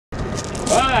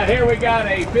Alright, here we got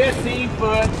a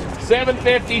 15-foot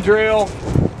 750 drill.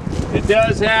 It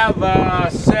does have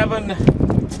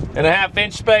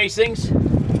 7.5-inch spacings.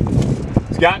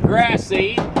 It's got grass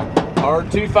seed,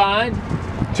 hard to find,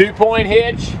 2-point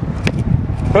hitch,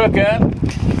 hookup.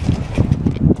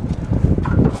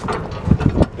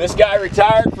 This guy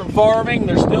retired from farming.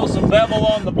 There's still some bevel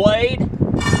on the blade.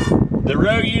 The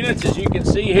row units, as you can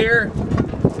see here,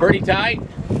 pretty tight.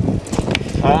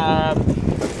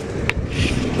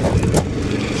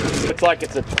 Looks like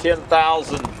it's a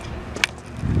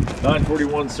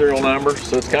 10,941 serial number,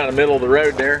 so it's kind of middle of the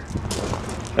road there.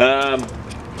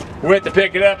 Went to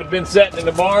pick it up. It'd been sitting in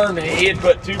the barn. He had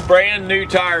put 2 brand new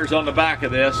tires on the back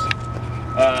of this.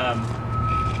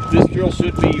 This drill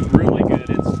should be really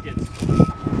good.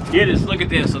 It is. Look at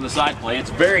this on the side plate. It's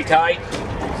very tight.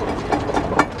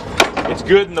 It's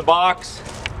good in the box.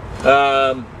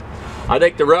 I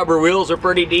think the rubber wheels are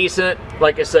pretty decent.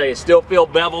 Like I say, still feel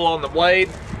bevel on the blade.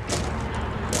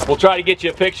 We'll try to get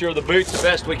you a picture of the boots as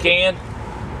best we can.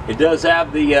 It does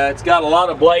have the, it's got a lot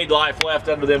of blade life left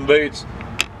under them boots.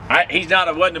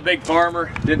 Wasn't a big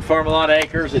farmer, didn't farm a lot of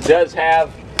acres. It does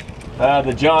have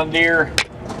the John Deere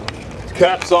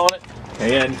cups on it,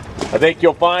 and I think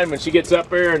you'll find when she gets up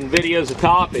there and videos the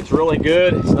top, it's really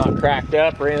good. It's not cracked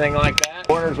up or anything like that.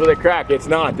 Corners with a crack, it's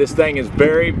not. This thing is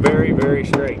very, very, very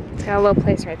straight. It's got a little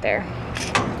place right there.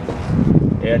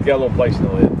 Yeah, it's got a little place in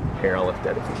the lid. Here, I'll lift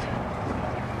that up.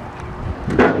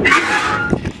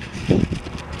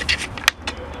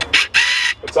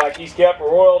 Looks like he's kept her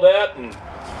oiled up and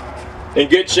in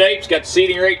good shape. He's got the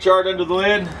seating rate chart under the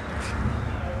lid.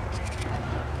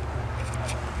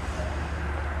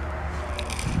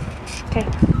 Okay.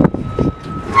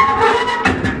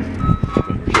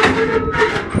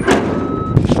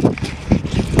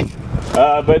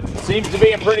 But seems to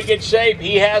be in pretty good shape.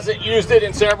 He hasn't used it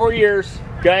in several years,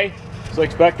 okay? So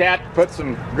expect to have to put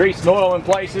some grease and oil in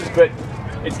places, but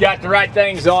it's got the right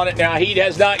things on it. Now, he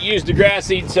has not used the grass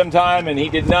seed sometime, and he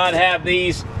did not have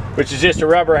these, which is just a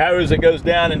rubber hose that goes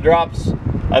down and drops,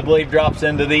 I believe, drops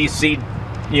into these seed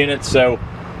units. So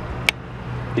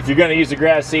if you're going to use the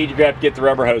grass seed, you're going to have to get the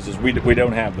rubber hoses. We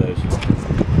don't have those.